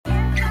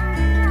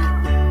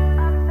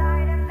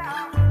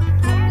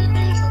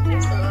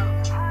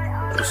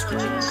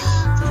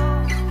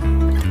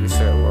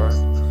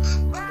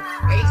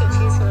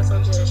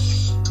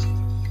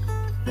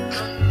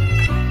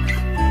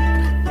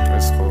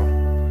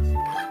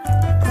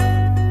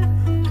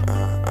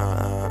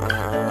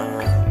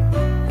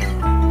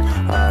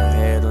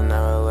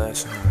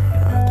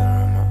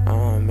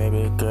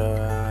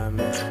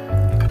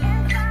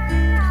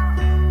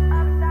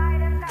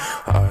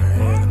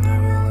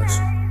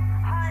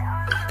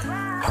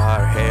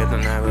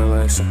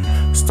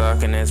listen.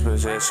 Stuck in this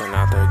position,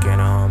 out there getting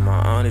on my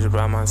own. He's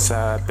by my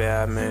side, babe,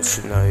 I miss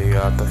you. Know you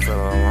out to feel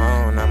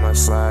alone. I'ma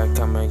slide,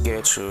 come and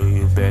get you.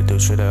 You bet do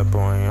shit up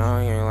on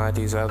young, you ain't like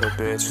these other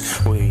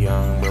bitches. We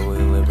young, but we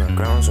living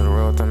grown, so the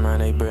world don't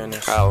mind they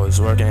business. I was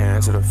working,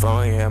 answer the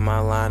phone, you had my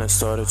line and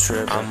started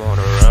tripping. I'm on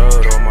the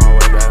road, on my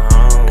way back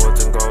home,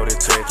 with them golden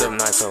tickets. Them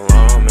nights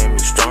alone made me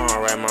strong,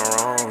 right my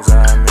wrongs,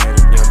 I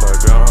admit it. Young but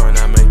growing,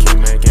 I'ma keep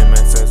making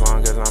mistakes as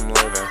long as I'm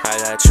living. I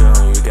got you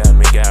and you got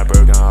me, got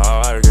broken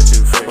hard, get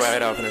you fixed.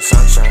 Right off in the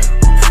sunshine,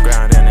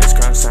 ground in this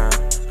crunch time.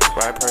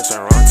 Right person,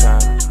 wrong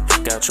time,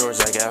 got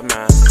yours, I got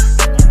mine.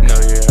 Know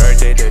you heard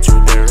they did you,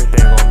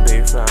 everything gon' be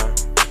fine.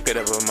 Get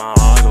up with my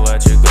heart to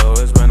let you go,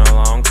 it's been a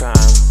long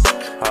time.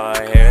 All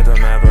I hear them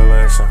never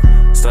listen.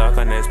 Stuck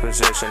in this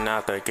position,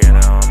 out there getting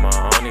on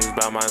my own. He's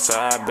by my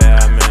side, babe,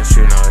 I miss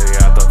you. Know you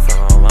out there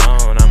feeling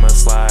alone. I'ma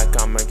slide,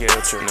 come and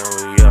get you. Know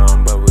we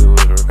young, but we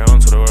live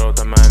around to the world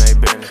to mind they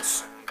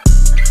business.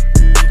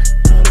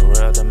 Know the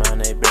world to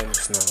mind they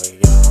business. Know we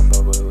young,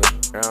 but we live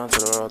around to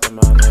the world to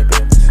mind they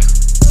business.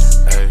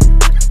 Hey,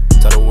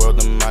 tell the world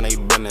to mind they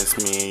business.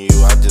 Me and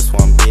you, I just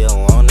wanna be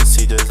alone to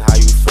see just how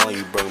you feeling.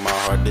 You broke my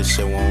heart, this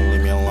shit won't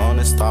leave me alone.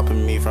 It's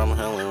stopping me from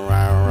healing.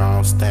 Riding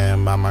around,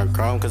 staying by my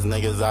chrome, cause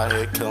niggas out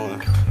here killing.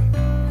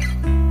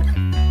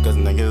 Cause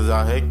niggas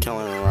out here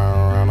killing.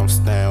 Riding around, I'm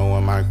staying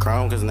with my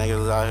chrome, cause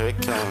niggas out here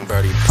killing.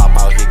 Birdie pop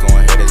out, he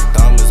gon' hit his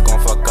dumb, it's gon'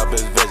 fuck up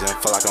his vision.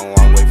 Feel like I'm a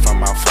long way from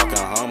my fucking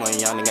home. A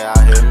young nigga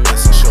out here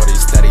missing. Shorty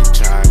steady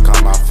trying,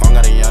 call my phone.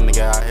 Got a young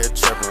nigga out here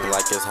tripping.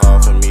 Like it's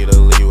hard for me to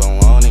leave you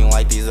alone. Ain't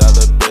like these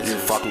other bitches.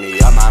 Fuck me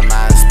up, my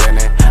mind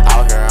spinning.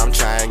 Out here, I'm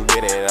trying to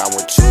get it. I'm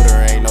with you,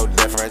 there ain't no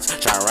difference.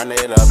 Tryna run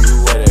it up,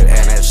 you with it.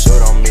 And that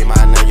shoot on me, my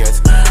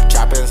niggas.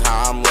 Trapping's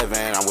how I'm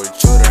living. I'm with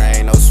you, there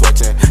ain't no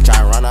switching.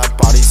 Tryna run up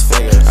all these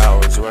figures. I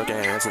was working,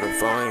 answer the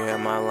phone, you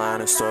had my line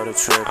and started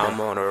tripping. I'm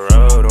on the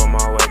road, on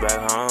my way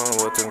back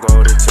home, with them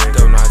golden tickets.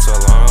 Them nights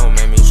alone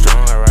made me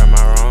strong, I right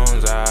my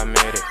wrongs, I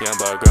admit it. Young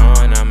but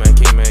growing, I'ma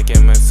keep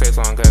making mistakes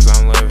long as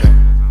I'm living.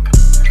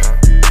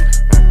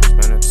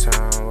 Spending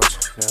time with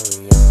you, know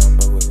we young,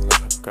 but we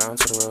living. Ground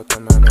to the world,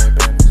 come on, they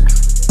business.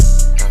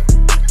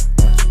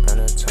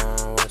 Spending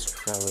time with you,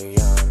 know we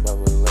young, but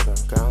we living.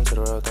 Ground to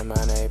the world, come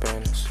on, they business.